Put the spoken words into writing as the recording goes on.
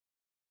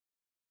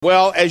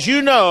Well, as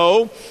you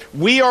know,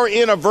 we are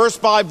in a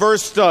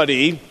verse-by-verse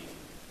study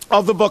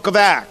of the book of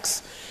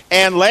Acts.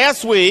 And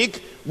last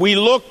week, we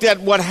looked at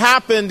what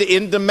happened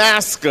in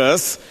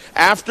Damascus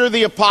after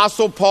the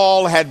Apostle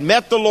Paul had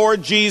met the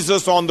Lord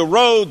Jesus on the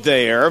road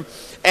there.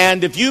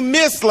 And if you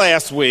missed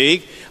last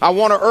week, I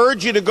want to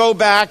urge you to go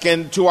back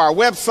and to our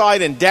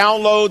website and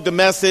download the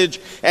message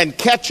and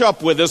catch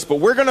up with us. But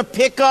we're going to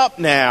pick up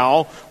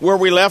now where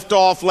we left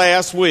off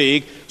last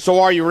week. So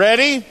are you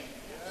ready?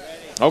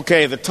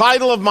 Okay, the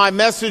title of my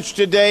message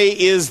today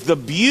is The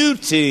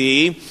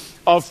Beauty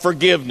of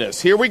Forgiveness.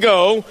 Here we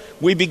go.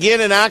 We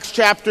begin in Acts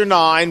chapter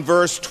 9,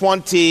 verse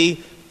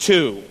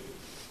 22.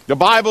 The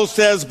Bible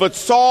says, "But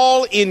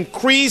Saul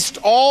increased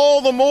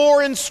all the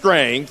more in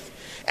strength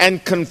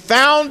and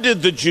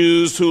confounded the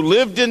Jews who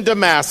lived in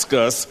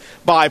Damascus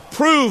by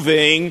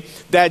proving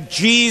that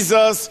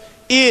Jesus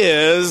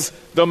is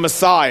the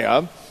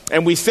Messiah."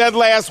 And we said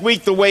last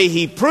week the way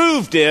he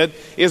proved it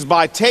is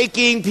by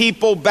taking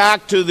people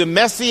back to the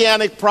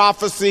messianic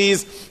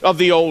prophecies of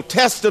the Old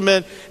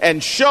Testament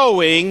and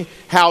showing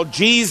how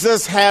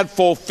Jesus had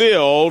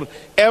fulfilled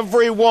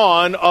every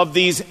one of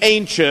these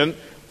ancient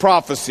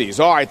prophecies.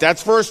 All right,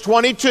 that's verse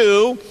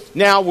 22.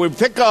 Now we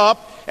pick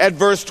up at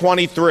verse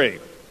 23.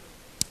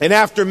 "And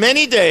after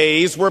many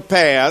days were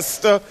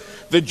passed,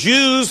 the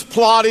Jews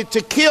plotted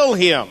to kill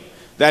him,"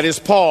 that is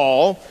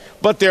Paul,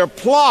 "but their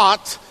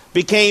plot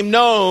became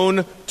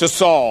known to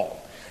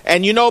Saul."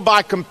 And you know,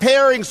 by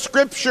comparing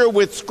Scripture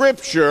with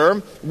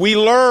Scripture, we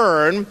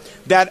learn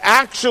that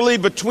actually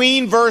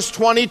between verse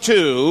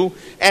 22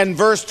 and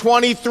verse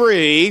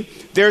 23,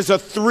 there's a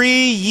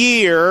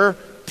 3-year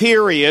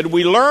period.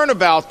 We learn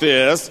about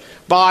this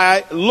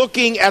by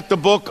looking at the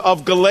book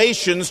of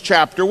Galatians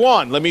chapter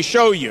 1. Let me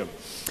show you.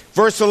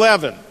 Verse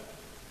 11,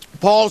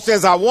 Paul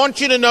says, "I want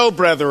you to know,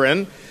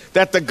 brethren,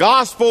 that the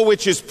gospel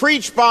which is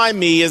preached by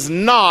me is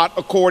not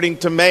according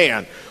to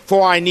man.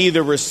 For I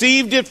neither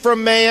received it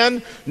from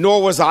man,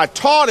 nor was I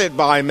taught it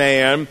by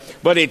man,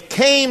 but it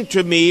came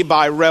to me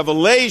by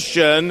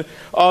revelation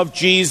of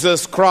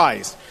Jesus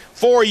Christ.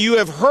 For you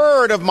have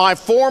heard of my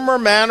former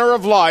manner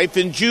of life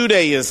in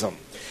Judaism,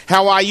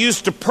 how I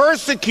used to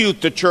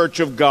persecute the church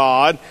of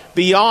God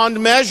beyond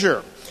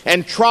measure,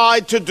 and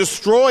tried to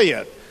destroy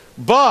it.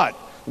 But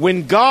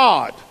when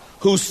God,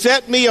 who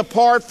set me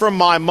apart from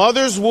my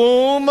mother's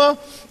womb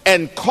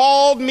and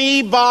called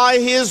me by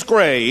his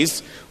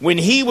grace, when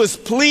he was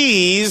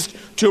pleased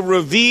to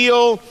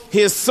reveal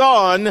his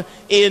Son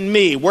in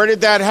me." Where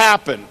did that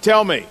happen?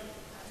 Tell me.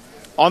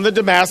 On the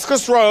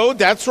Damascus Road,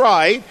 that's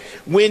right.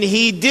 When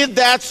he did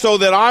that so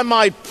that I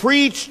might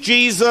preach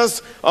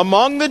Jesus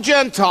among the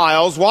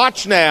Gentiles,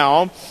 watch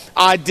now,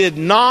 "I did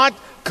not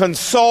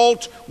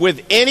consult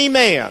with any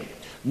man,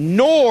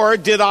 nor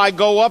did I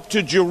go up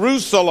to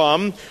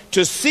Jerusalem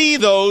to see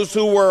those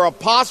who were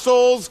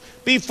apostles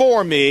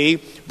before me,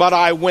 but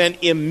I went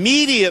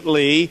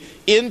immediately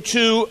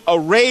into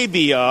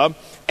Arabia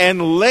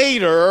and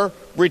later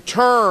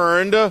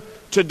returned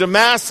to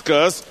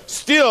Damascus,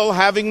 still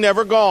having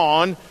never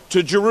gone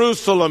to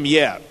Jerusalem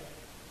yet."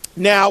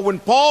 Now, when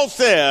Paul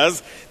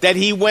says that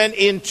he went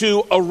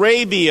into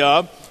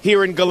Arabia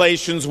here in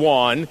Galatians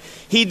 1,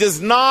 he does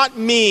not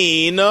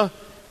mean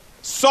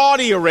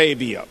Saudi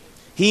Arabia.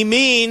 He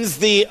means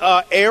the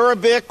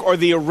Arabic or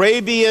the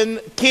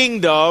Arabian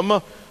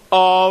kingdom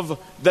of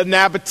the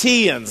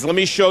Nabateans. Let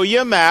me show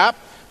you a map.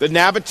 The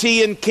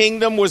Nabatean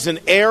kingdom was an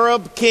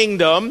Arab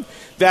kingdom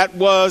that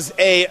was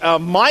a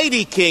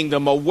mighty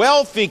kingdom, a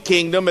wealthy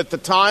kingdom at the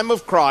time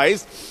of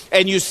Christ.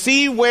 And you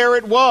see where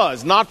it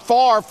was, not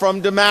far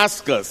from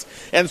Damascus.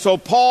 And so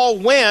Paul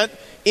went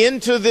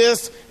into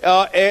this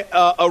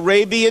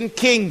Arabian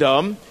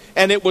kingdom,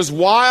 and it was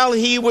while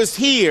he was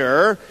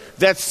here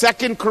that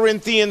 2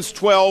 Corinthians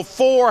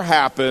 12:4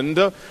 happened,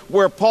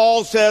 where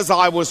Paul says,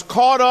 "I was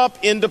caught up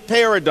into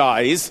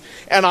paradise,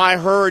 and I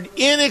heard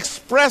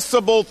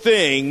inexpressible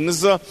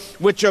things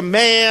which a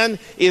man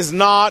is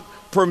not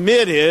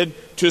permitted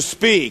to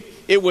speak."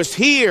 It was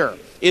here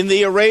in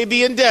the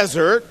Arabian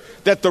desert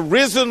that the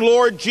risen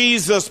Lord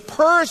Jesus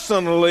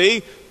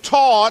personally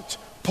taught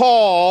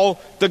Paul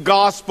the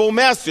gospel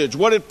message.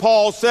 What did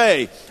Paul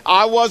say?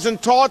 "I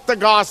wasn't taught the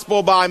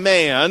gospel by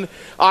man.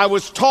 I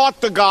was taught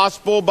the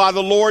gospel by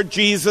the Lord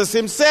Jesus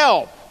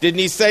himself."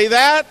 Didn't he say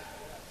that?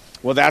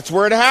 Well, that's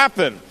where it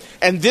happened.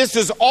 And this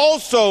is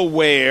also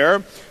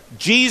where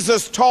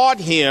Jesus taught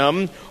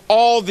him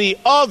all the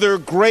other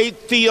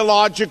great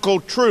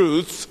theological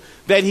truths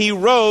that he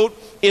wrote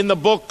in the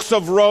books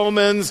of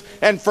Romans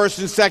and 1st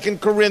and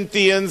 2nd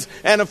Corinthians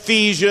and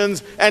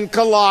Ephesians and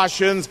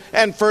Colossians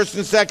and 1st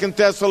and 2nd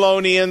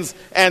Thessalonians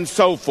and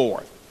so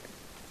forth.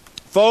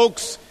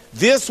 Folks,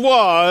 this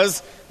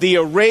was the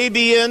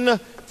Arabian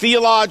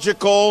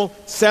Theological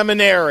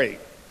Seminary.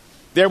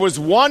 There was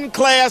one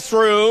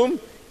classroom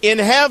in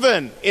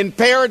heaven, in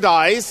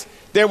paradise.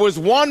 There was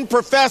one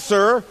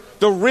professor,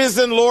 the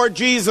risen Lord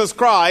Jesus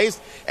Christ,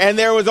 and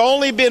there has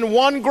only been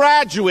one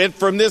graduate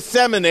from this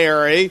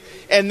seminary,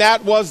 and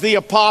that was the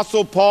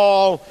Apostle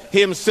Paul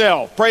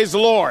himself. Praise the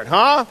Lord,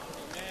 huh?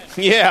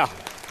 Amen. Yeah.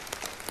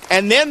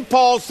 And then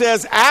Paul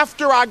says,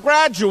 after I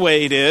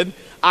graduated,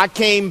 I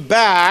came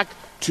back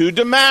to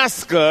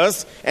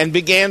Damascus and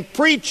began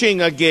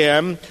preaching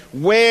again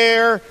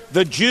where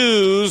the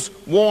Jews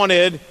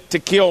wanted to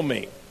kill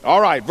me. All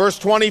right, verse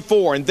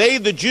 24. And they,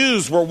 the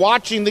Jews, were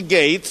watching the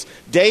gates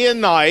day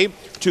and night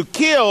to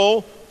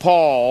kill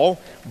Paul.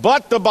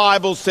 But the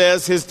Bible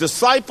says his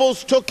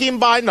disciples took him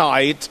by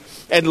night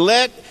and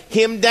let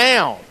him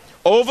down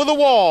over the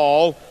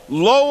wall,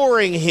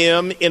 lowering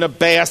him in a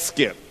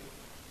basket.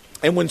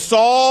 And when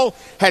Saul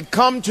had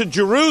come to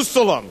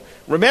Jerusalem,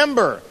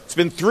 remember, it's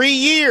been 3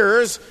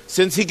 years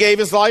since he gave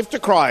his life to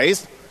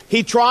Christ,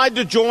 he tried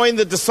to join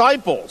the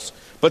disciples,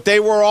 but they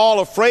were all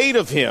afraid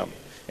of him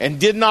and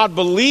did not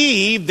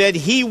believe that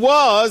he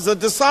was a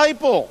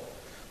disciple.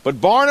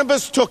 But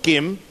Barnabas took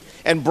him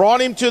and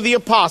brought him to the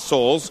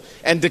apostles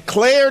and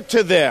declared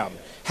to them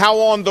how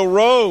on the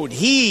road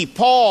he,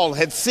 Paul,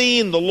 had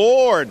seen the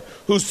Lord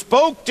who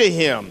spoke to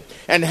him,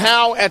 and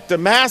how at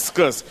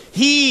Damascus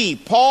he,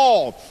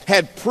 Paul,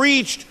 had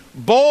preached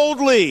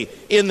boldly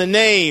in the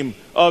name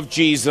of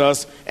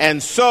Jesus.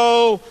 And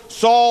so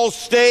Saul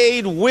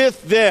stayed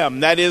with them,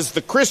 that is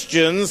the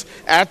Christians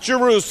at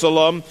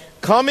Jerusalem,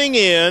 coming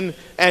in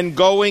and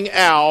going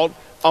out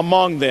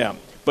among them.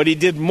 But he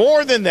did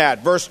more than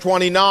that. Verse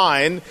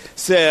 29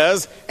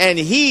 says, and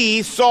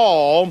he,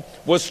 Saul,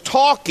 was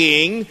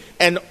talking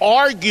and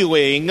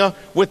arguing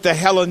with the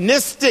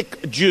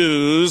Hellenistic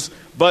Jews,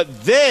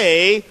 but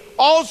they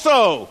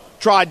also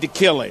tried to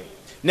kill him.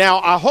 Now,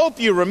 I hope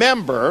you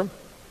remember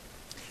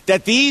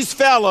that these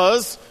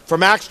fellas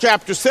from Acts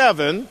chapter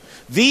 7,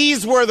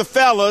 these were the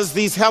fellas,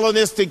 these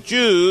Hellenistic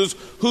Jews,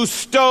 who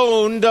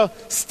stoned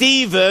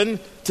Stephen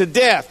to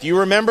death. You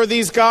remember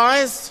these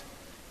guys?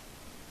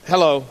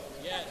 Hello?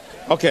 Yes.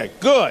 Okay,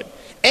 good.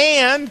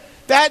 And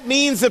that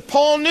means that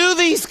Paul knew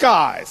these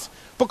guys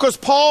because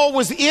Paul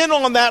was in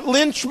on that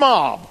lynch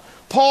mob.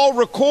 Paul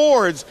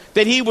records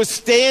that he was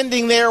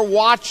standing there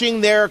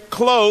watching their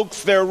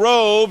cloaks, their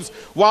robes,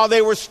 while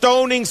they were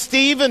stoning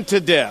Stephen to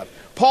death.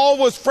 Paul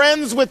was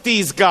friends with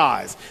these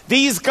guys.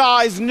 These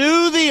guys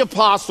knew the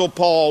Apostle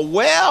Paul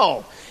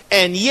well.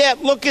 And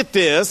yet, look at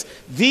this.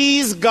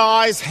 These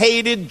guys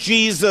hated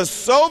Jesus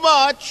so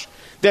much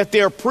that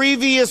their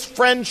previous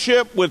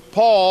friendship with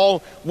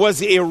Paul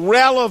was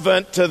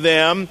irrelevant to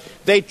them.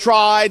 They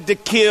tried to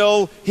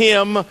kill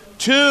him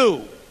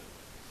too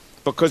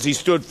because he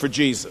stood for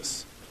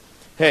Jesus.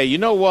 Hey, you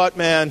know what,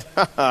 man?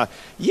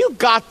 You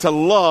got to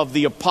love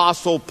the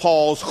Apostle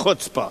Paul's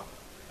chutzpah,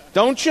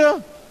 don't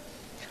you?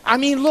 I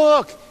mean,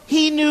 look,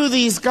 he knew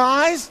these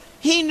guys.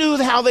 He knew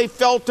how they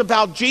felt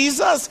about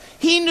Jesus.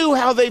 He knew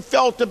how they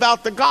felt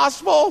about the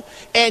gospel.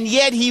 And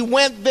yet he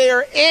went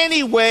there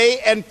anyway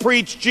and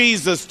preached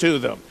Jesus to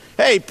them.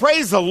 Hey,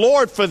 praise the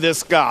Lord for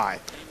this guy.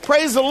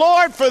 Praise the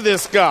Lord for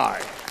this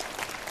guy.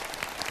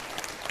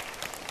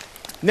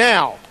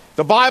 Now,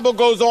 the Bible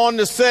goes on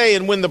to say,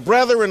 and when the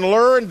brethren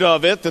learned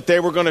of it, that they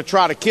were going to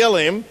try to kill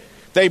him,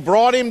 they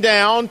brought him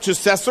down to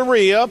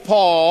Caesarea,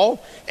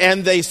 Paul,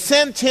 and they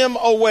sent him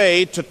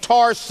away to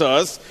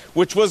Tarsus,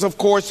 which was, of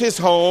course, his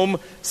home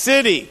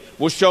city.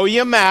 We'll show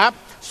you a map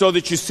so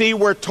that you see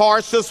where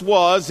Tarsus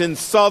was in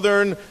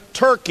southern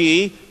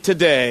Turkey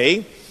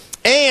today.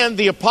 And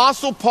the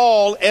Apostle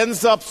Paul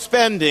ends up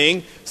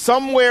spending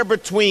somewhere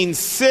between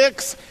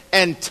 6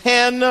 and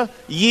 10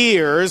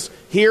 years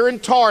here in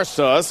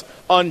Tarsus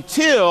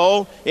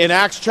until, in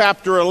Acts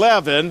chapter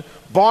 11,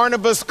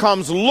 Barnabas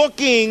comes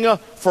looking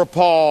for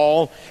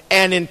Paul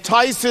and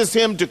entices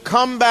him to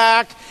come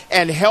back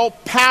and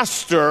help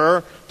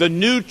pastor the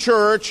new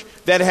church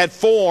that had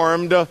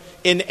formed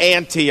in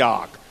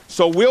Antioch.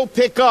 So we'll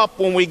pick up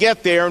when we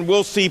get there and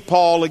we'll see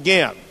Paul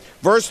again.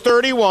 Verse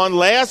 31,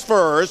 last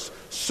verse.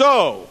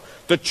 So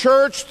the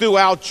church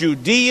throughout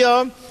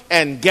Judea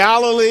and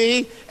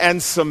Galilee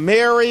and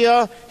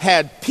Samaria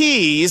had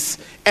peace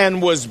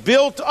and was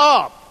built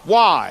up.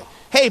 Why?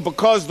 Hey,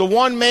 because the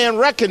one-man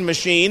wrecking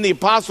machine, the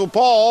Apostle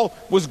Paul,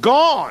 was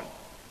gone.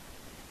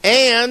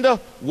 And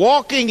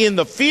walking in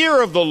the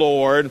fear of the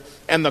Lord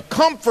and the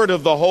comfort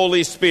of the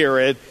Holy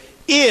Spirit,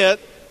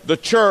 the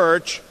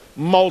church,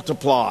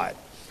 multiplied.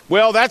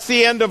 Well, that's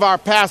the end of our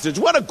passage.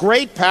 What a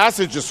great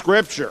passage of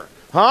Scripture.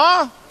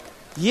 Huh?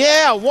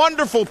 Yeah,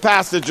 wonderful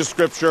passage of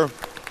Scripture.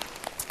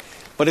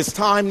 But it's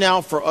time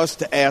now for us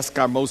to ask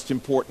our most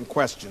important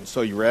question.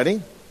 So you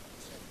ready?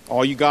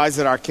 All you guys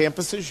at our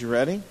campuses, you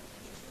ready?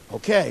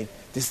 Okay,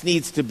 this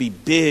needs to be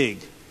big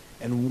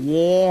and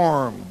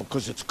warm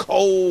because it's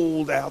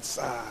cold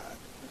outside.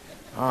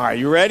 All right,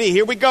 you ready?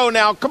 Here we go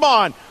now. Come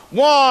on.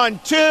 1,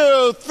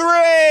 2, 3.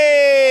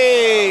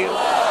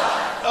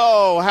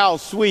 Oh, how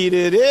sweet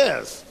it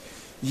is.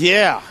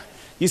 Yeah.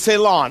 You say,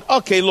 Lon,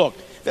 okay, look,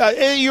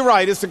 you're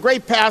right. It's a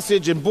great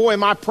passage, and boy,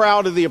 am I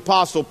proud of the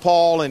Apostle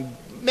Paul, and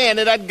man,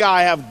 did that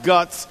guy have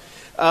guts.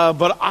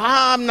 But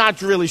I'm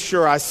not really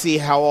sure I see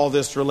how all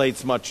this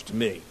relates much to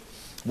me.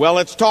 Well,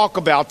 let's talk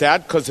about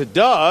that because it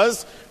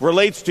does,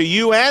 relates to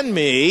you and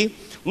me.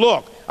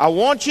 Look, I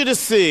want you to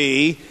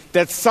see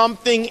that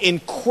something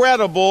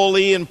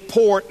incredibly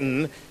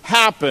important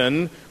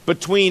happened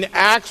between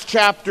Acts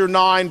chapter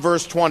 9,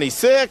 verse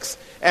 26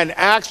 and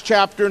Acts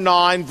chapter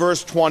 9,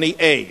 verse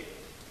 28.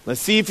 Let's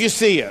see if you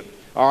see it.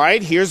 All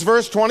right, here's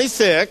verse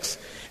 26.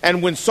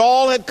 And when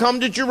Saul had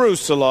come to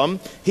Jerusalem,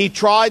 he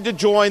tried to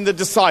join the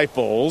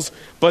disciples,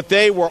 but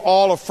they were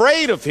all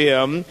afraid of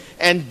him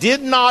and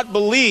did not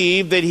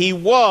believe that he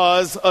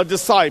was a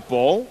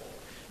disciple.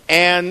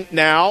 And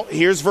now,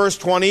 here's verse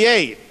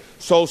 28.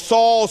 So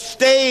Saul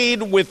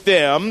stayed with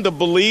them, the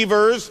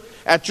believers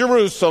at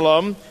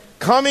Jerusalem,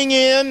 coming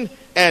in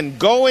and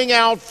going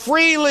out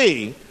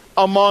freely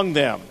among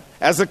them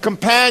as a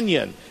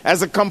companion,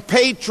 as a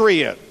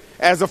compatriot,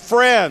 as a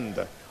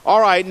friend. All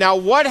right, now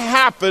what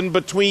happened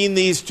between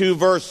these two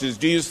verses?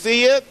 Do you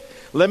see it?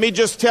 Let me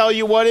just tell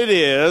you what it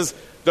is.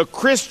 The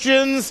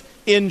Christians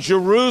in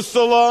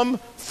Jerusalem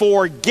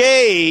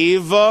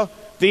forgave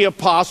the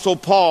Apostle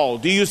Paul.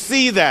 Do you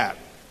see that?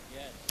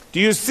 Yes.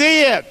 Do you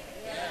see it?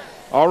 Yes.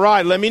 All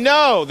right, let me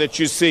know that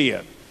you see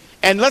it.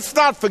 And let's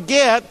not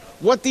forget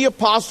what the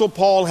Apostle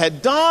Paul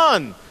had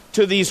done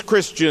to these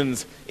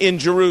Christians in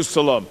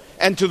Jerusalem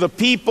and to the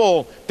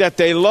people that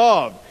they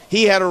loved.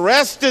 He had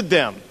arrested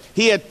them.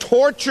 He had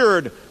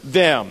tortured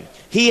them.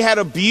 He had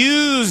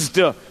abused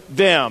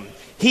them.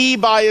 He,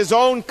 by his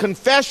own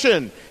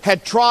confession,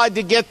 had tried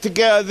to get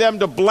them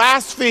to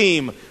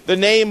blaspheme the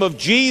name of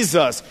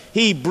Jesus.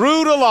 He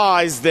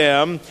brutalized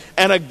them,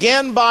 and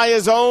again, by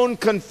his own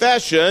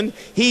confession,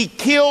 he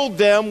killed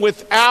them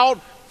without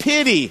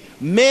pity,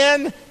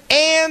 men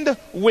and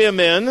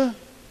women.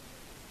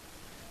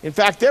 In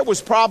fact, there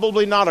was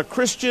probably not a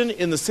Christian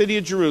in the city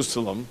of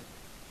Jerusalem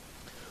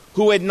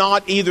who had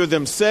not either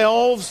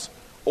themselves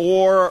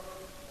or,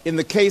 in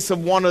the case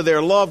of one of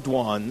their loved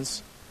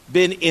ones,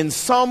 been in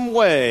some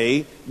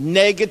way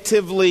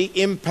negatively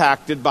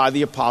impacted by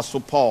the Apostle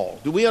Paul.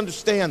 Do we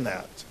understand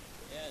that?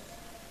 Yes.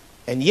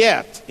 And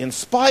yet, in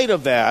spite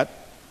of that,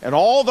 and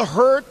all the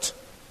hurt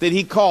that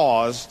he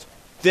caused,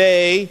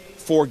 they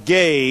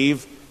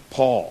forgave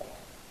Paul.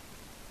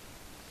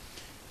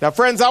 Now,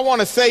 friends, I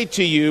want to say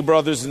to you,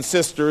 brothers and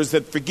sisters,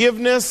 that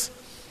forgiveness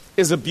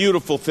is a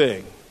beautiful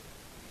thing.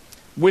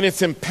 When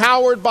it's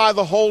empowered by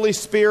the Holy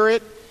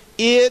Spirit,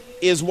 it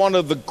is one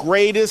of the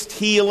greatest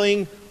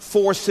healing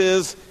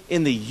forces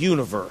in the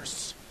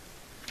universe.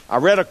 I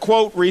read a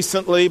quote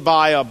recently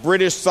by a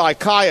British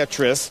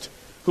psychiatrist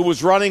who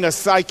was running a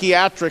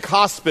psychiatric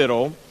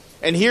hospital,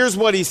 and here's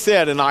what he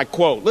said, and I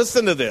quote,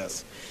 listen to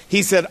this.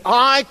 He said,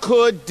 "I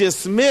could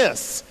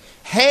dismiss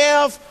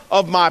half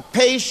of my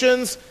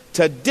patients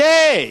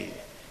today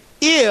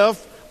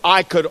if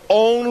I could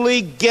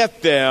only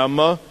get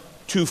them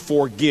to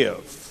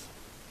forgive."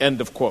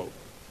 End of quote.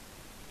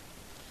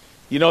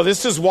 You know,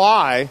 this is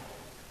why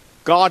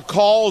God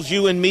calls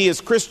you and me as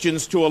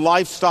Christians to a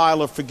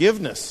lifestyle of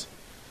forgiveness.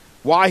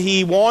 Why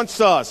he wants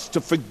us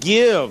to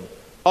forgive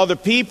other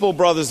people,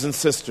 brothers and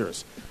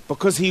sisters.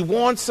 Because he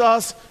wants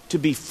us to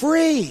be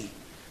free.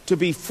 To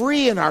be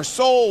free in our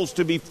souls,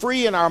 to be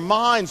free in our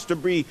minds, to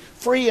be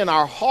free in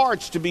our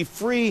hearts, to be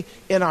free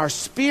in our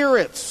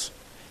spirits.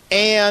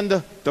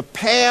 And the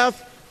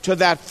path to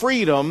that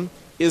freedom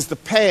is the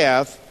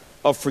path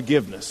of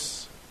forgiveness.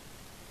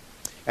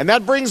 And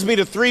that brings me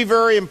to three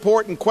very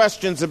important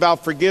questions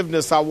about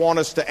forgiveness I want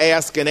us to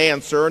ask and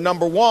answer.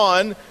 Number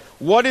one,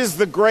 what is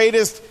the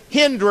greatest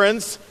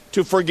hindrance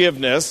to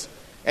forgiveness?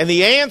 And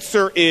the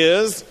answer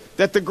is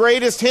that the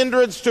greatest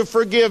hindrance to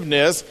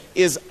forgiveness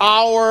is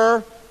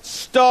our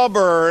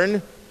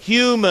stubborn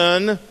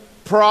human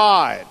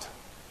pride.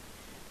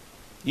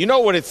 You know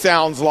what it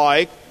sounds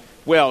like?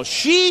 Well,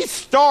 she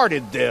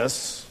started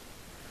this.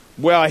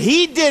 Well,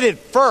 he did it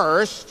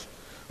first.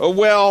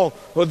 Well,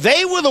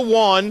 they were the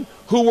one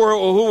who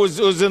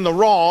was in the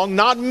wrong,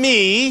 not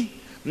me.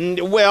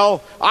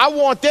 Well, I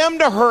want them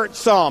to hurt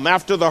some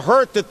after the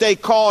hurt that they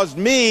caused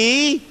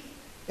me.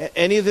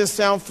 Any of this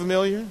sound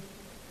familiar?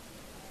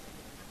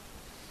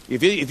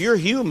 If you're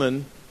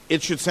human,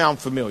 it should sound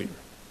familiar.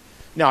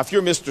 Now, if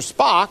you're Mr.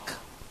 Spock,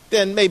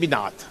 then maybe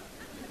not.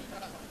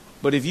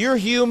 But if you're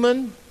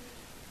human,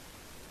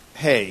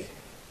 hey,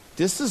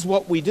 this is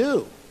what we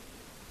do.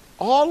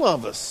 All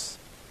of us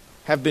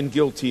have been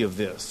guilty of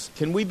this.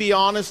 Can we be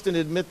honest and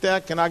admit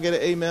that? Can I get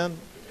an amen?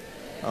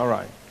 All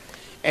right.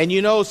 And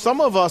you know, some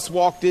of us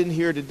walked in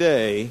here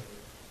today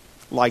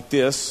like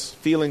this,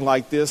 feeling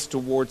like this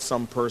towards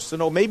some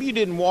person. Or maybe you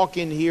didn't walk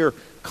in here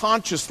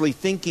consciously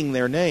thinking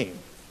their name.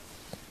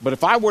 But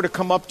if I were to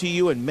come up to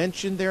you and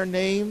mention their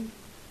name,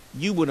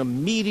 you would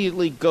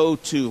immediately go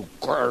to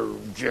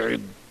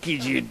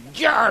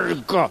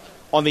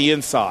on the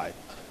inside.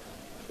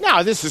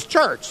 Now, this is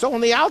church, so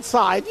on the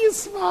outside, you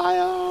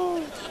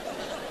smile.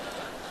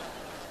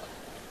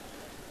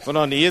 But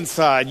on the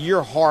inside,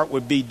 your heart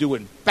would be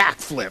doing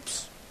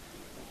backflips.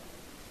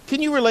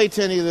 Can you relate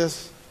to any of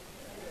this?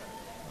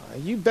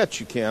 You bet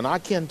you can. I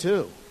can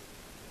too.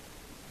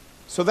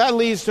 So that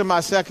leads to my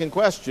second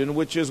question,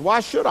 which is,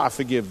 why should I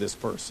forgive this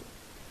person?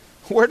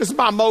 Where does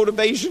my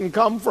motivation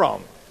come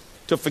from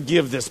to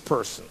forgive this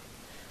person?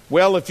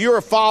 Well, if you're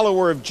a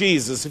follower of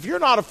Jesus, if you're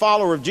not a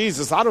follower of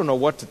Jesus, I don't know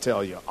what to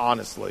tell you,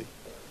 honestly.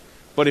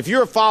 But if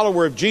you're a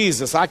follower of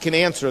Jesus, I can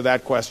answer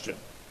that question.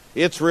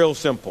 It's real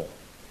simple.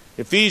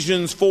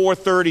 Ephesians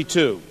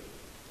 4:32.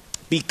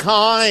 Be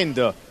kind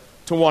to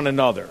one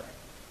another,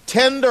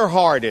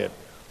 tender-hearted,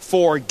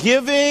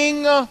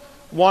 forgiving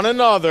one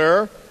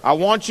another. I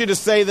want you to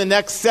say the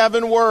next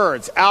 7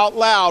 words out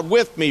loud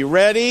with me.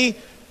 Ready?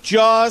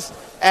 Just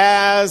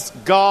as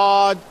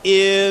God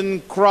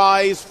in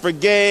Christ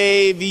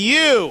forgave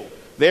you.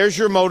 There's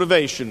your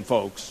motivation,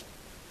 folks.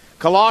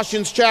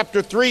 Colossians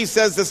chapter 3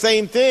 says the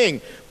same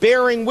thing.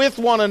 Bearing with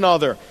one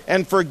another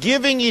and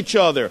forgiving each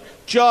other,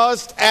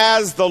 just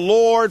as the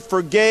Lord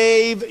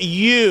forgave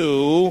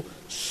you,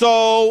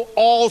 so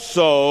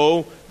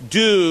also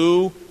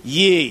do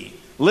ye.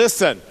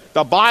 Listen,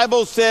 the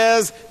Bible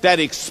says that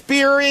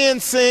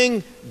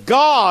experiencing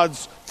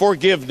God's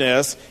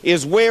forgiveness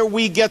is where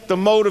we get the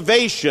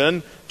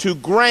motivation to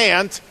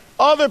grant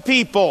other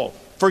people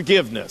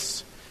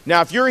forgiveness.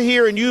 Now, if you're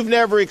here and you've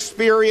never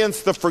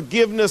experienced the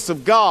forgiveness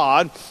of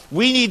God,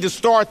 we need to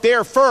start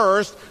there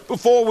first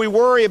before we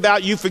worry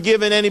about you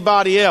forgiving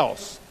anybody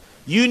else.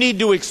 You need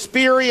to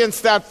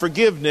experience that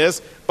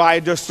forgiveness by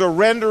just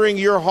surrendering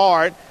your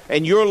heart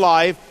and your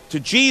life to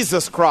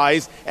Jesus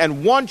Christ.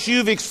 And once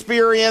you've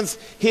experienced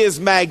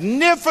His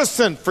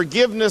magnificent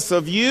forgiveness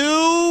of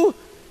you,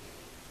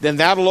 then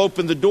that'll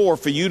open the door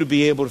for you to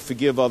be able to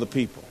forgive other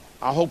people.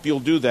 I hope you'll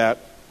do that.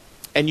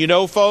 And you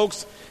know,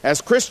 folks,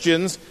 as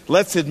Christians,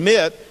 let's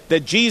admit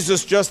that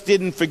Jesus just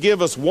didn't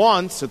forgive us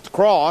once at the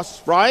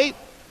cross, right?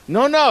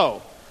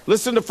 No.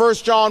 Listen to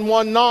 1 John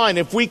 1:9.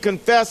 If we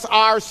confess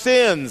our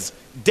sins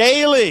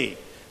daily,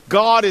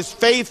 God is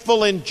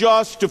faithful and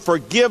just to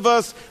forgive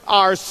us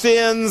our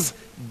sins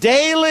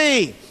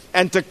daily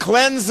and to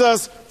cleanse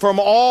us from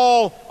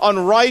all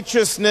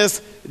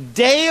unrighteousness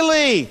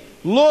daily.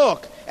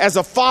 Look, as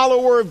a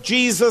follower of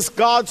Jesus,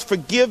 God's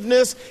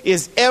forgiveness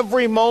is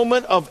every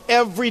moment of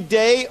every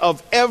day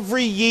of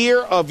every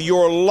year of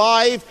your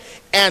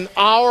life, and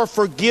our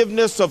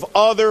forgiveness of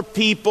other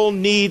people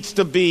needs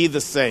to be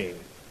the same.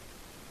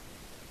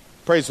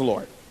 Praise the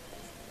Lord.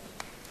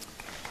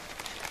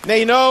 Now,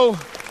 you know,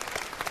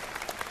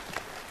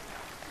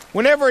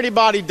 whenever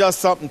anybody does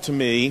something to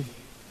me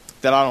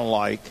that I don't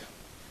like,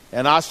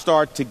 and I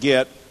start to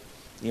get,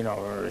 like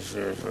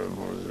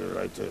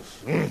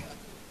this.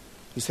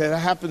 You say that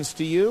happens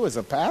to you as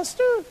a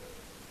pastor?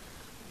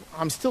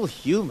 I'm still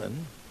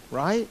human,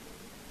 right?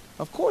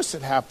 Of course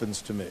it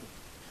happens to me.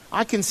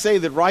 I can say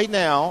that right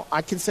now,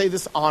 I can say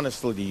this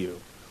honestly to you.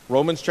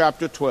 Romans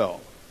chapter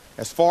 12.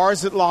 As far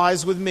as it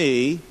lies with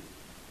me,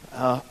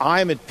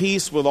 I am at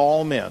peace with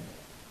all men.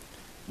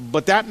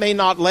 But that may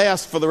not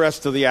last for the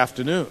rest of the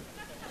afternoon.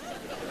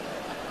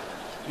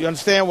 You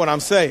understand what I'm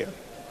saying?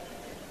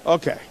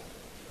 Okay.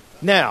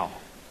 Now,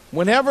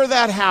 whenever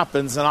that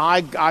happens and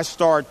I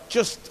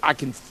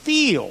can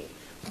feel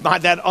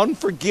that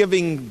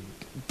unforgiving,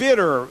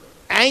 bitter,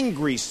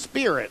 angry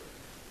spirit.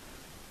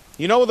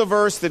 You know the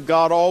verse that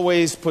God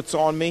always puts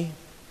on me?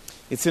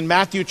 It's in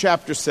Matthew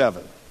chapter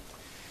 7.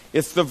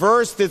 It's the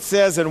verse that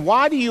says, and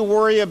why do you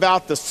worry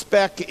about the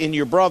speck in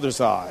your brother's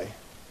eye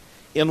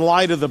in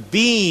light of the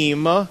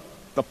beam,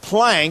 the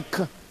plank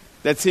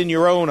that's in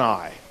your own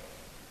eye?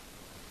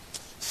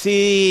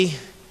 See,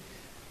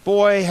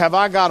 boy, have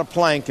I got a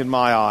plank in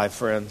my eye,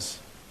 friends.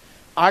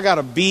 I got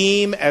a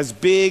beam as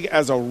big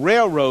as a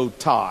railroad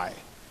tie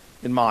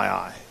in my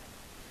eye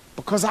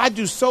because I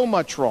do so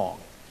much wrong.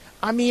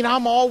 I mean,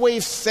 I'm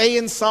always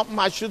saying something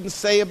I shouldn't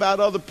say about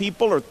other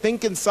people or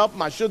thinking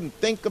something I shouldn't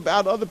think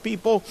about other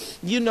people,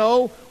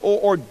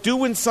 or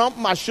doing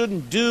something I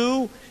shouldn't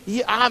do.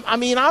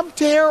 I'm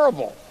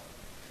terrible.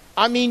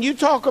 I mean, you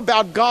talk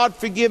about God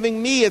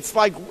forgiving me. It's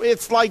like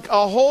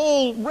a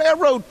whole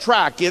railroad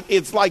track.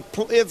 It's like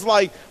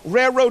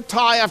railroad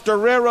tie after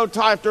railroad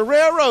tie after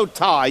railroad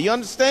tie. You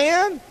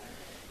understand?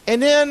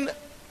 And then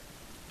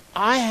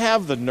I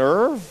have the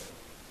nerve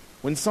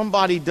when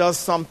somebody does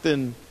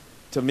something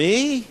to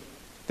me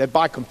that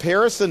by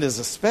comparison is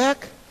a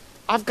speck.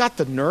 I've got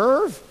the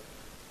nerve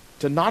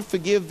to not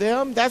forgive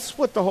them. That's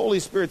what the Holy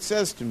Spirit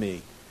says to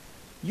me.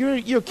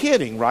 You're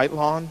kidding, right,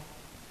 Lon?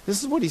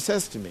 This is what he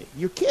says to me.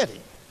 You're kidding.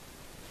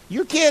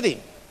 You're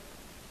kidding.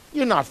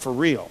 You're not for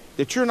real.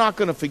 That you're not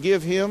going to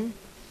forgive him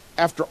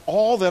after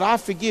all that I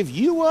forgive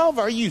you of?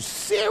 Are you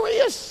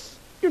serious?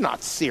 You're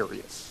not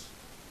serious.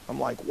 I'm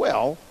like,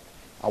 well,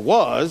 I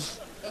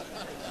was,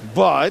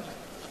 but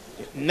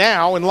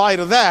now in light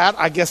of that,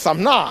 I guess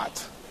I'm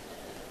not.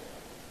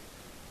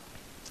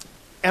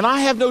 And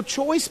I have no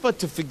choice but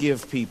to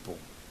forgive people.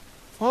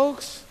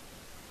 Folks,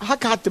 I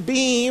got the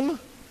beam.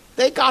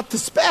 They got the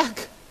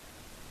speck.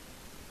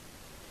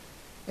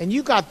 And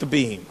you got the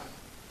beam.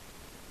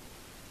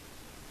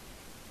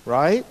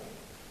 Right?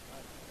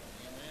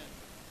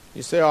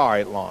 You say, all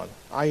right, Lon,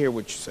 I hear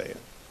what you're saying.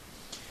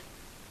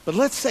 But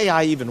let's say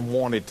I even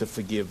wanted to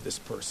forgive this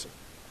person.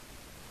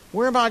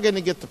 Where am I going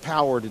to get the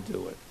power to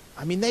do it?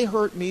 I mean, they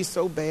hurt me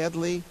so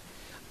badly.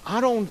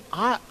 Even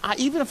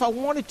if I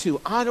wanted to,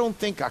 I don't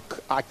think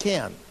I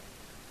can.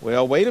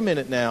 Well, wait a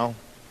minute now.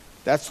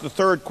 That's the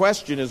third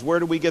question, is where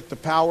do we get the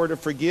power to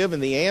forgive?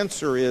 And the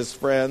answer is,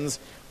 friends,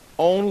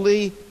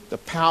 only the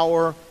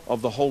power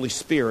of the Holy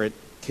Spirit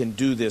can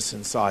do this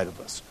inside of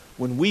us.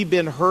 When we've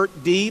been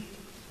hurt deep,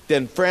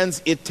 then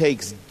friends, it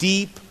takes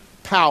deep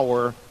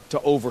power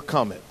to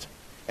overcome it.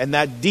 And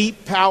that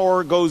deep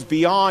power goes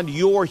beyond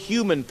your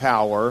human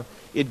power.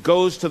 It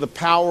goes to the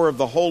power of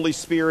the Holy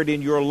Spirit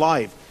in your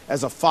life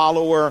as a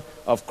follower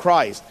of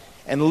Christ.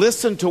 And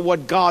listen to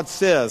what God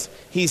says.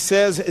 He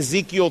says,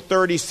 Ezekiel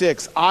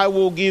 36, I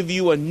will give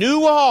you a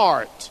new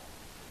heart,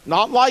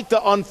 not like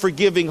the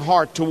unforgiving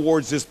heart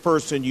towards this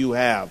person you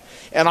have.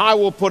 And I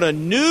will put a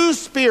new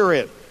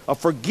spirit, a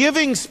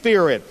forgiving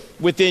spirit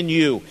within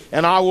you.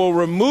 And I will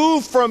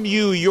remove from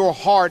you your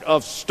heart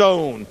of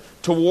stone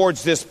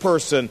towards this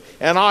person.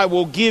 And I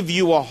will give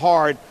you a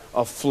heart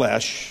of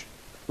flesh.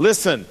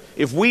 Listen,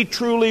 if we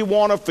truly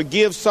want to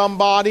forgive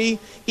somebody,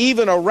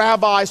 even a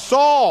Rabbi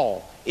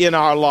Saul in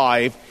our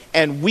life,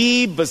 and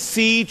we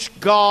beseech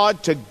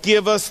God to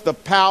give us the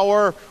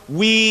power,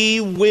 we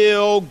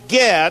will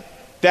get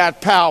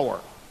that power.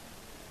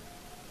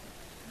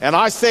 And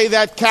I say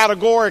that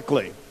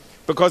categorically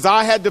because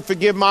I had to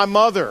forgive my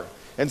mother.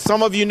 And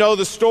some of you know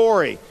the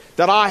story,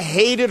 that I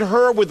hated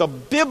her with a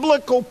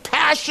biblical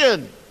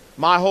passion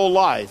my whole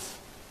life.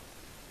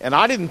 And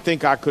I didn't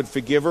think I could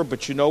forgive her,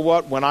 but you know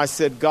what? When I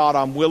said, God,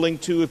 I'm willing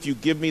to, if you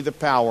give me the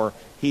power,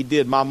 He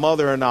did. My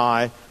mother and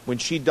I, when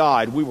she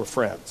died, we were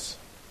friends.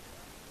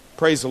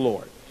 Praise the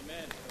Lord.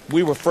 Amen.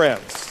 We were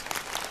friends.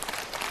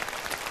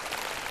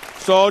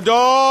 So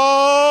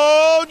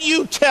don't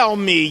you tell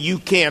me you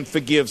can't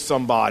forgive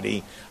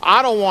somebody.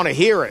 I don't want to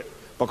hear it,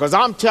 because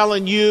I'm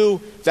telling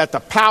you that the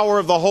power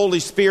of the Holy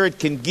Spirit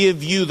can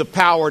give you the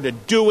power to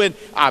do it.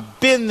 I've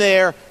been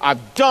there,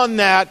 I've done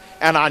that,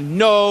 and I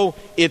know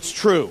it's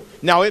true.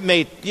 Now, it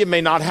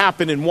may not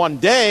happen in one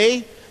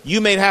day.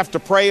 You may have to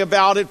pray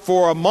about it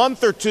for a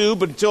month or two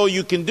until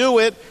you can do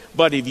it.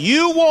 But if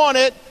you want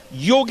it,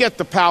 you'll get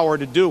the power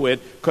to do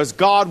it, because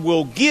God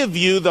will give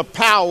you the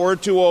power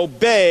to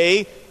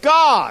obey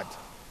God.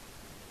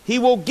 He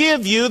will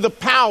give you the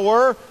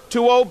power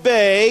to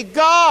obey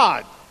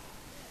God.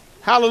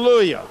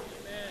 Hallelujah.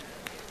 Amen.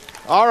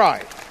 All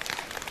right.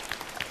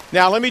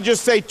 Now, let me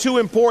just say two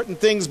important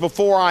things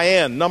before I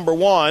end. Number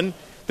one,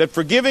 that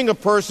forgiving a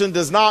person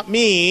does not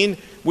mean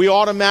we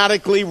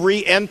automatically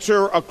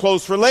re-enter a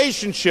close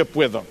relationship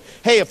with them.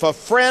 Hey, if a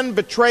friend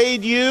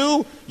betrayed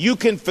you, you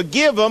can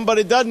forgive them, but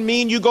it doesn't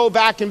mean you go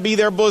back and be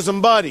their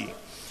bosom buddy.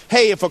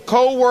 Hey, if a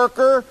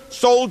coworker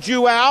sold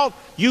you out,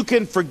 you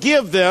can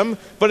forgive them,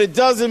 but it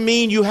doesn't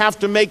mean you have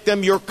to make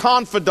them your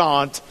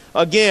confidant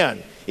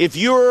again. If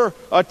you're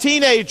a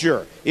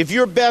teenager, if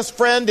your best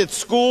friend at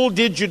school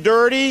did you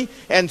dirty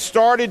and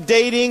started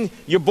dating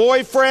your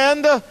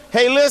boyfriend,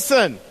 hey,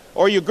 listen,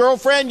 or your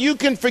girlfriend, you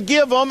can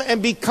forgive them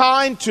and be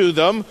kind to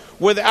them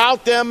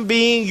without them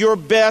being your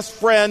best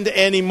friend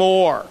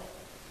anymore.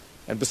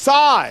 And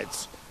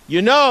besides,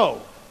 you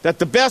know that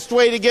the best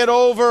way to get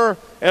over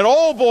an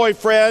old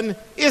boyfriend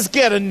is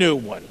get a new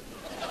one.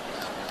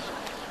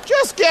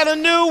 Just get a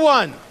new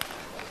one.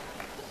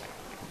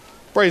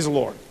 Praise the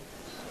Lord.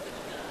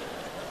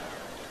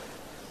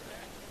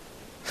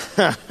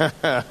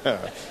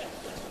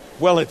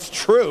 Well, it's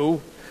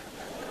true.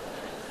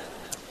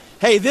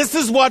 Hey, this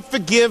is what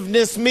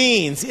forgiveness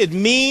means. It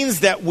means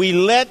that we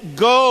let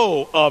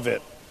go of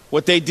it,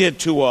 what they did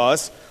to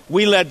us.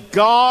 We let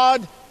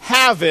God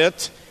have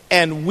it,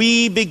 and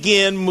we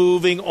begin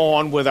moving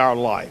on with our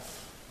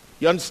life.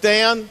 You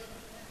understand?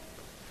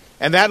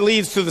 And that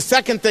leads to the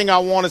second thing I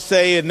want to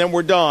say, and then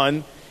we're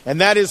done.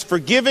 And that is,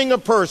 forgiving a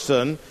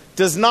person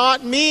does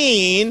not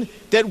mean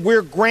that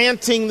we're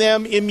granting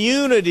them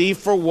immunity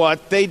for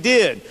what they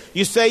did.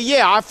 You say,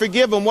 yeah, I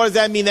forgive them. What does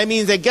that mean? That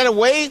means they get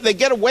away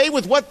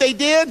with what they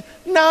did?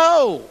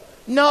 No.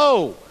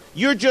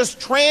 You're just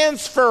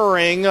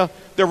transferring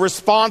the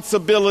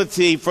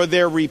responsibility for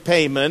their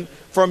repayment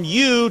from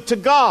you to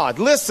God.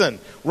 Listen,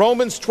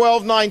 Romans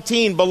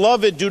 12:19,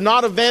 beloved, do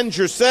not avenge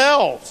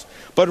yourselves,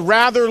 but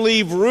rather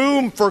leave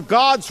room for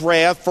God's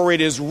wrath, for it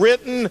is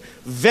written,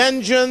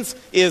 vengeance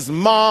is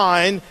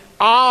mine,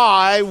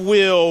 I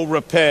will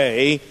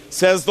repay,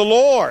 says the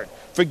Lord.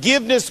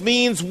 Forgiveness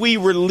means we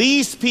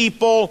release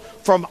people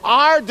from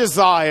our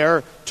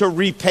desire to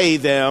repay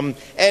them,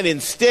 and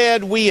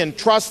instead we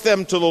entrust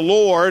them to the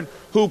Lord,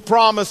 who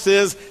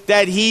promises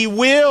that He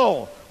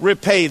will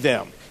repay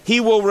them. He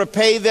will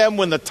repay them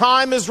when the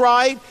time is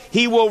right.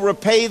 He will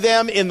repay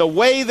them in the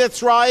way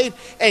that's right.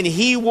 And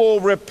He will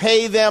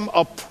repay them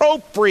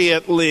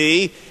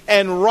appropriately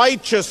and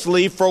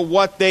righteously for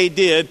what they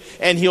did.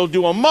 And He'll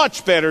do a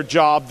much better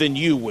job than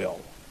you will.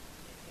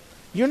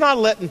 You're not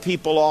letting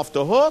people off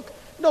the hook.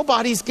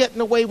 Nobody's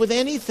getting away with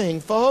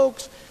anything,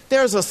 folks.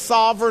 There's a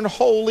sovereign,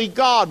 holy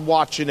God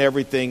watching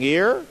everything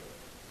here.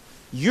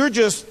 You're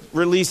just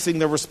releasing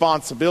the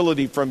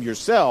responsibility from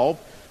yourself,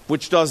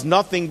 which does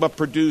nothing but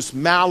produce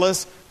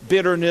malice,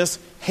 bitterness,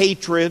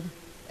 hatred,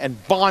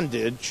 and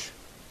bondage.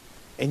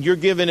 And you're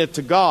giving it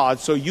to God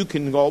so you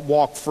can go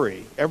walk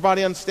free.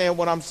 Everybody understand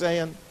what I'm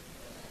saying?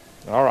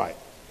 All right.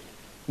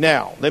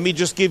 Now, let me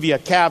just give you a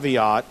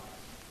caveat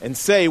and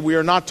say we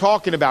are not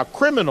talking about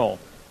criminal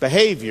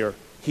behavior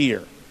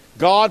here.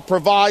 God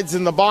provides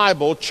in the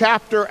Bible,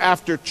 chapter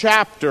after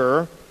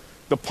chapter,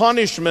 the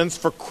punishments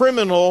for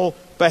criminal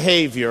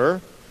behavior.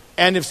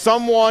 And if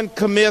someone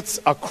commits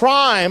a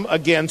crime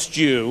against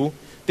you,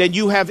 then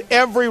you have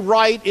every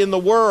right in the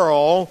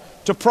world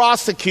to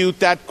prosecute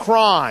that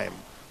crime.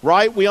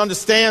 Right? We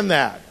understand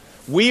that.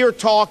 We are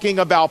talking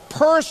about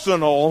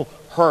personal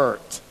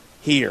hurt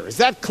here. Is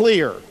that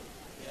clear?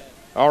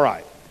 All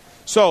right.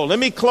 So let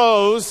me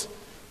close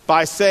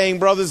by saying,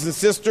 brothers and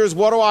sisters,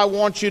 what do I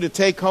want you to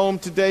take home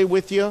today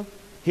with you?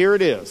 Here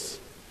it is.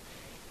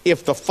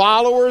 If the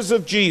followers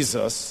of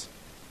Jesus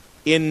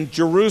in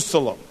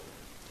Jerusalem,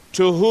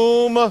 to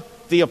whom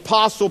the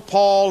Apostle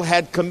Paul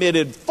had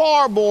committed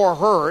far more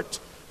hurt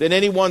than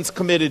anyone's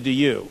committed to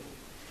you,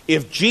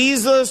 if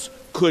Jesus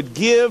could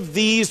give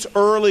these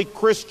early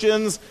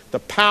Christians the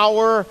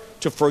power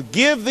to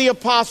forgive the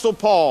Apostle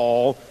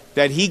Paul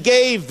that he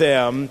gave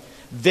them,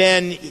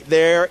 then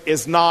there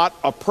is not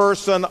a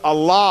person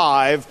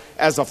alive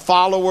as a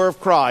follower of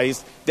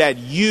Christ that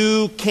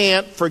you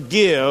can't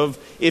forgive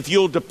if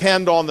you'll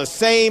depend on the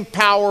same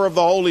power of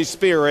the Holy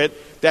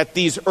Spirit that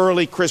these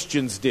early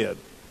Christians did.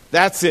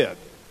 That's it.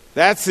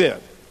 That's it.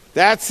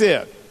 That's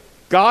it.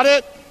 Got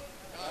it?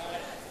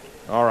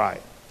 All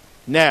right.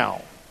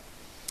 Now,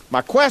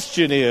 my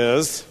question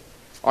is,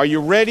 are you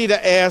ready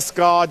to ask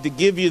God to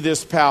give you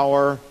this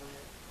power?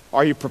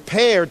 Are you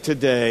prepared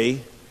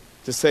today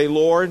to say,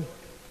 Lord,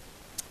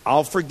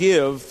 I'll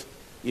forgive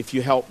if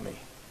you help me.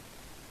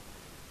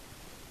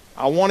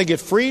 I want to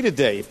get free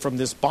today from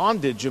this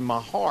bondage in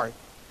my heart.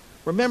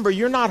 Remember,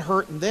 you're not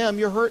hurting them,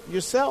 you're hurting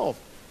yourself.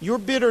 Your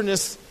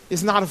bitterness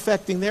is not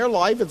affecting their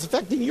life, it's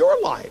affecting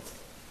your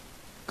life.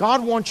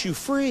 God wants you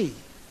free.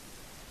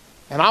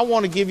 And I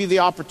want to give you the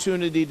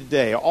opportunity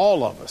today,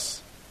 all of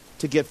us,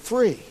 to get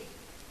free.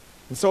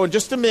 And so in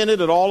just a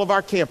minute at all of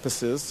our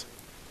campuses,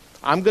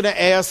 I'm going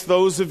to ask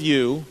those of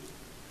you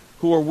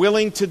who are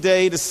willing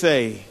today to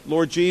say,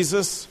 Lord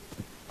Jesus,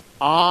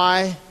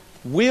 I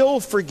will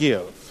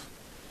forgive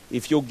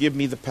if you'll give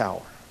me the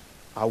power.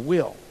 I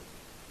will.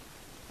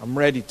 I'm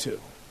ready to.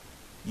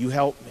 You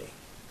help me.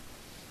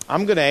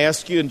 I'm going to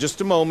ask you in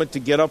just a moment to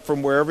get up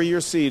from wherever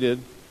you're seated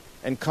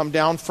and come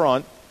down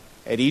front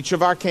at each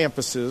of our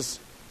campuses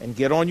and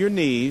get on your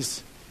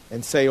knees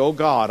and say, oh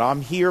God, I'm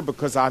here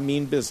because I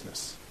mean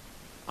business.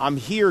 I'm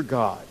here,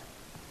 God,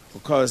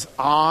 because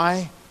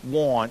I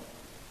want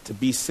to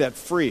be set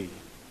free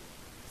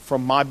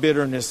from my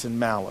bitterness and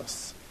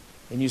malice.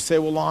 And you say,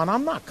 well, Lon,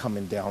 I'm not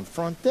coming down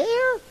front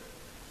there.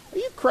 Are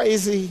you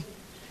crazy?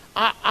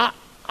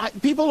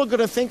 People are going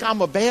to think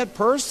I'm a bad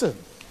person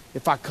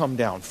if I come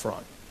down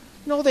front.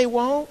 No, they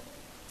won't.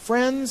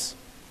 Friends,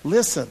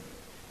 listen.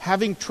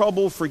 Having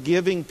trouble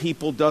forgiving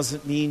people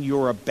doesn't mean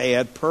you're a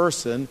bad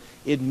person.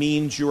 It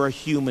means you're a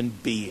human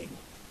being.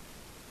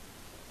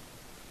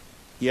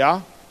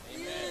 Yeah?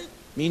 Amen.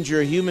 Means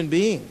you're a human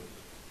being.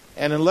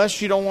 And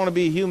unless you don't want to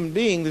be a human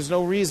being, there's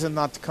no reason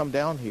not to come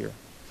down here.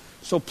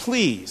 So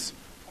please,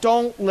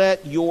 don't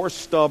let your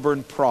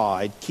stubborn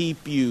pride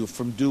keep you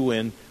from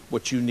doing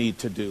what you need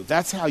to do.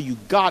 That's how you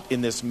got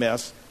in this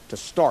mess to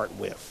start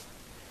with.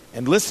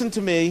 And listen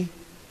to me,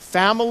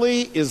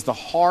 family is the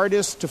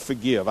hardest to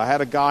forgive. I had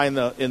a guy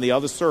in the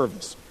other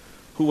service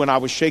who, when I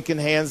was shaking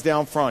hands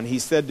down front, he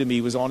said to me,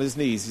 he was on his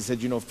knees, he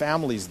said, you know,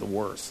 family's the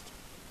worst.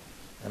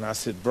 And I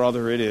said,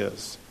 brother, it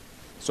is.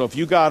 So if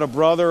you got a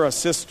brother, a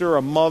sister,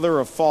 a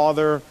mother, a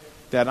father,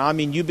 that, I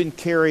mean, you've been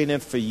carrying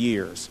it for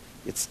years,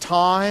 it's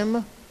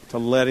time to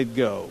let it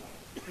go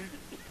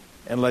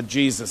and let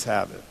Jesus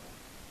have it.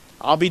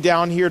 I'll be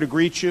down here to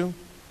greet you.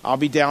 I'll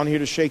be down here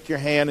to shake your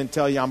hand and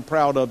tell you I'm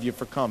proud of you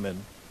for coming.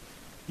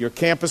 Your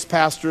campus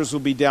pastors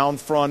will be down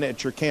front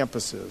at your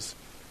campuses.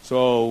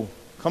 So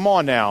come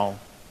on now.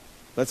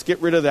 Let's get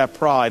rid of that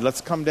pride.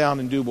 Let's come down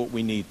and do what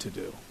we need to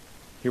do.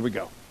 Here we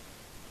go.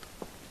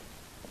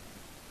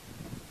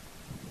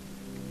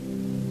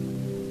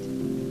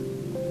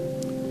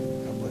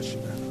 God bless you,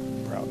 man.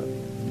 I'm proud of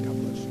you. God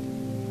bless you.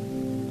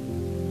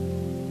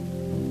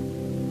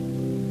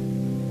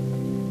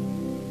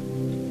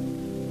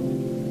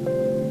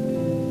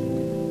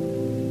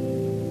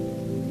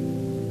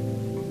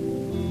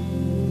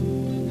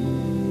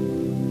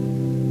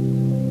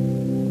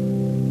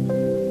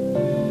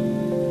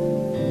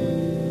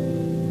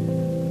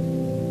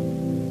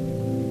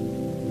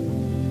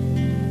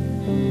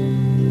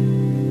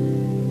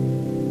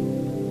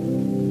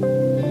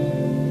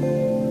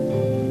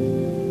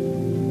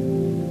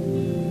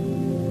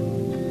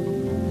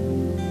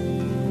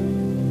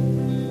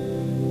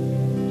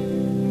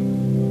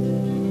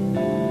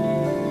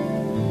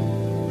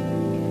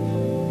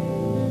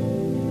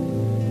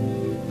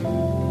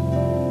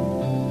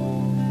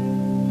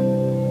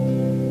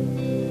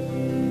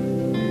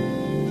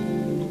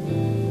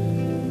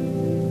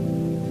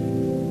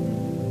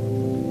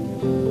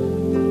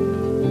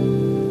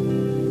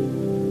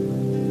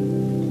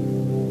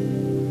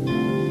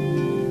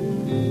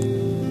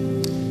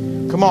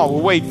 Come on,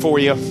 we'll wait for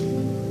you.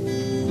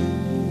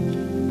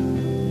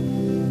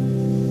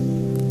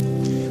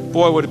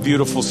 Boy, what a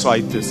beautiful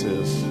sight this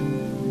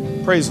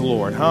is. Praise the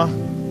Lord, huh?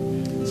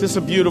 It's just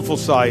a beautiful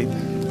sight.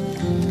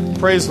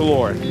 Praise the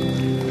Lord.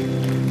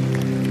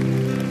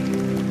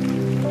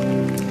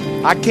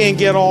 I can't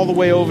get all the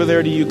way over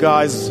there to you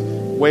guys,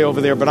 way over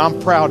there, but I'm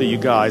proud of you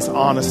guys,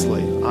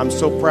 honestly. I'm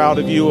so proud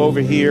of you over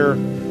here.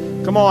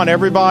 Come on,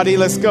 everybody,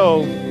 let's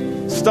go.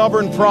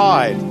 Stubborn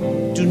pride.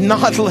 Do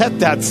not let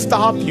that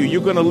stop you.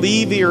 You're going to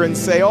leave here and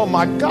say, oh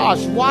my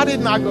gosh, why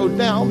didn't I go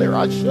down there?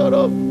 I should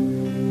have.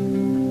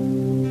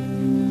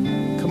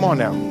 Come on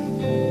now.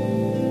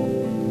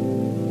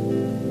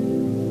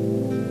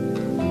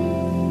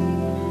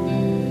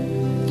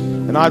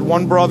 And I had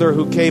one brother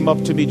who came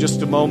up to me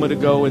just a moment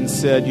ago and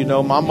said, you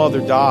know, my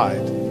mother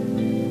died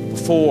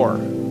before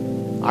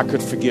I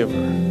could forgive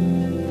her.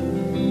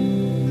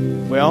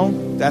 Well,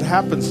 that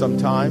happens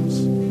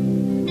sometimes.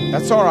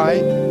 That's all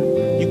right.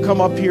 You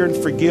come up here and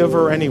forgive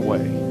her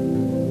anyway.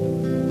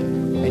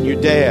 And your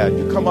dad,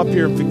 you come up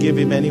here and forgive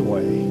him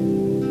anyway.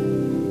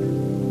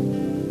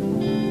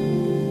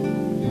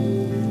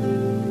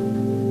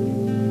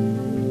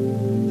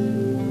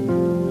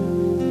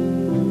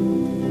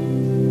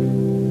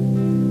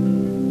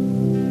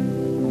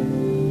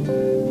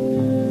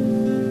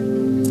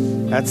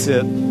 That's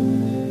it.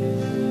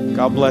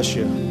 God bless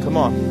you. Come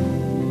on.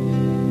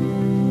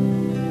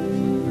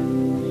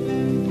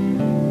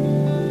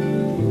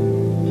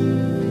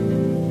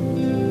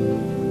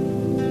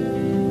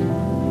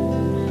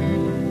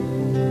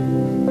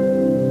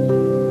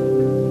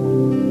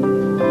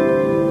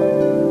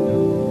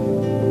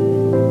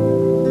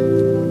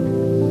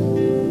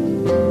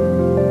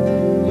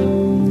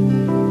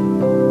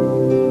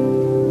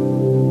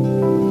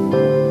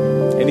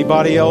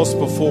 Anybody else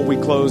before we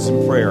close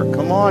in prayer?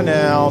 Come on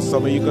now.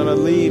 Some of you are going to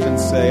leave and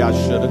say, I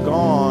should have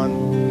gone.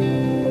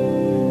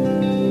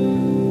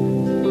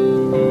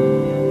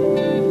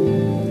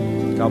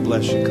 God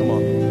bless you. Come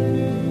on.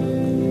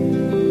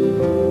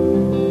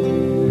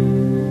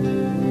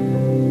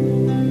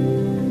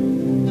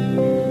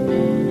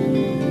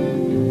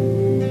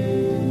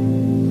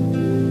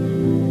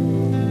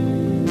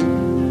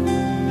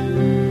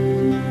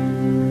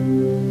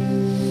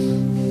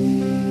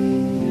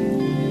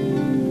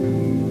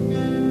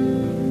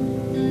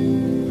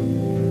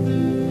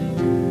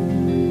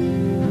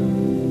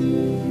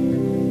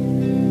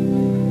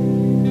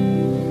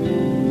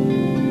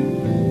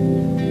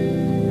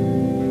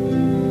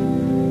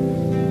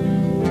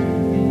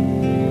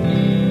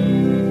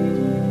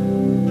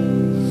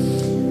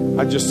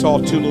 I just saw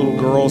two little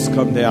girls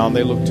come down.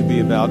 They look to be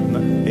about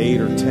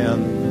 8 or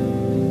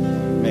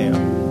 10.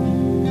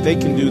 Man, they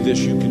can do this,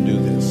 you can do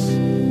this.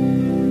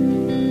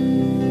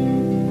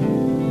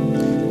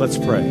 Let's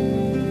pray.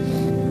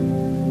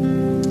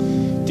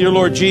 Dear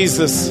Lord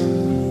Jesus,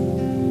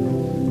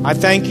 I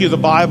thank you. The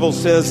Bible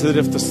says that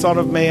if the Son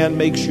of Man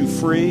makes you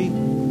free,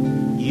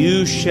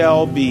 you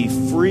shall be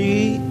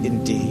free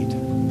indeed.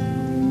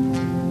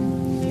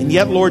 And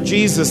yet, Lord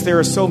Jesus, there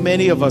are so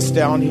many of us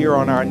down here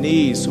on our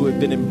knees who have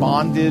been in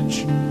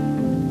bondage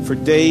for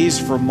days,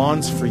 for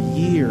months, for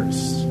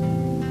years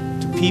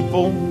to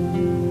people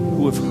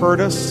who have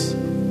hurt us,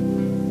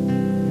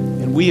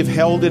 and we have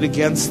held it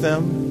against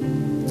them,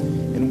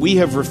 and we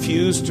have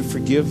refused to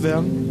forgive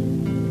them,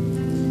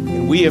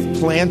 and we have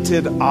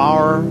planted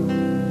our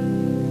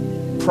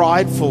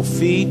prideful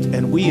feet,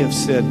 and we have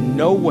said,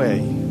 no way.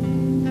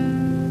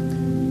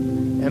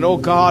 And oh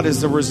God,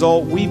 as a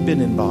result, we've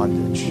been in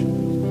bondage.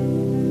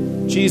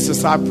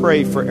 Jesus, I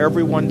pray for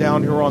everyone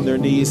down here on their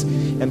knees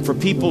and for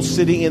people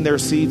sitting in their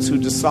seats who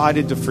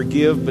decided to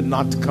forgive but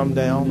not to come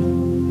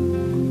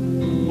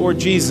down. Lord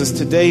Jesus,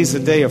 today is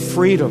a day of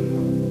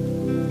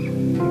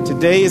freedom.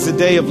 Today is a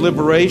day of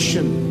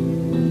liberation.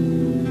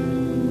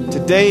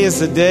 Today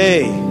is a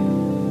day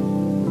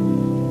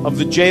of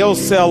the jail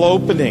cell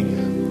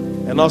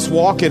opening and us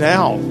walking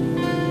out.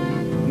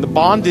 And the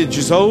bondage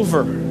is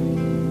over.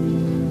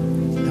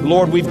 And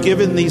Lord, we've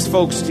given these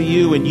folks to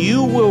you, and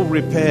you will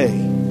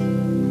repay.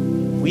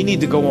 We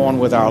need to go on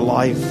with our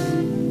life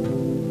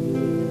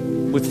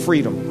with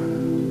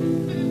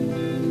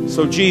freedom.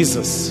 So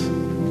Jesus,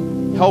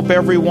 help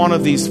every one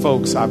of these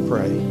folks, I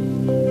pray.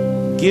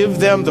 Give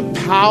them the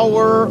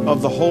power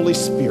of the Holy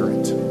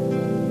Spirit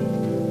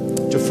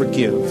to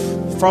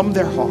forgive from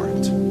their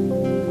heart,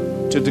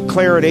 to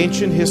declare it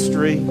ancient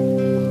history,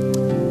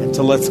 and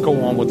to let's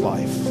go on with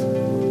life.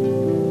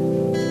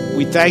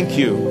 We thank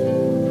you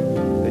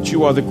that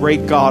you are the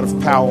great God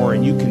of power,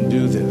 and you can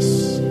do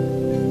this.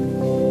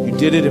 You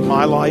did it in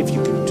my life,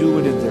 you can do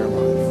it in their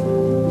life.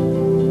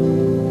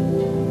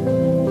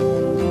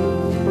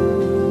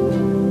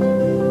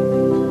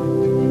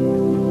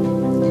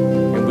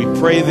 And we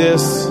pray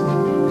this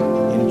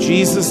in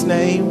Jesus'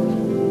 name,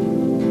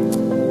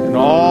 and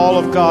all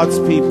of God's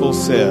people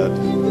said,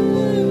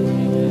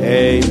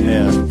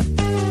 amen.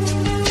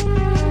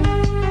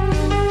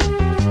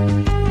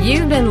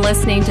 You've been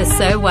listening to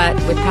So What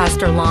with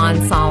Pastor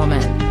Lon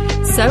Solomon.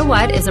 So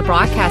What is a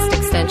broadcast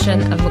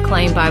extension of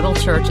McLean Bible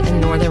Church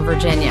in Northern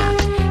Virginia.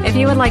 If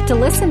you would like to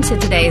listen to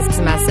today's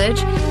message,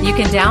 you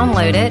can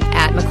download it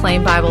at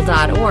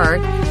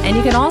McLeanBible.org, and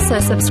you can also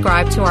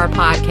subscribe to our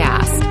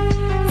podcast.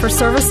 For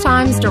service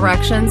times,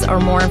 directions, or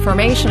more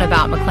information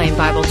about McLean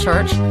Bible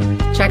Church,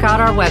 check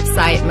out our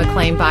website,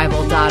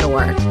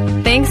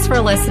 McLeanBible.org. Thanks for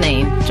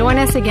listening. Join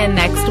us again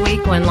next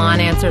week when Lon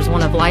answers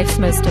one of life's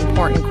most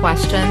important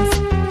questions,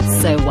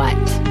 so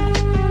what?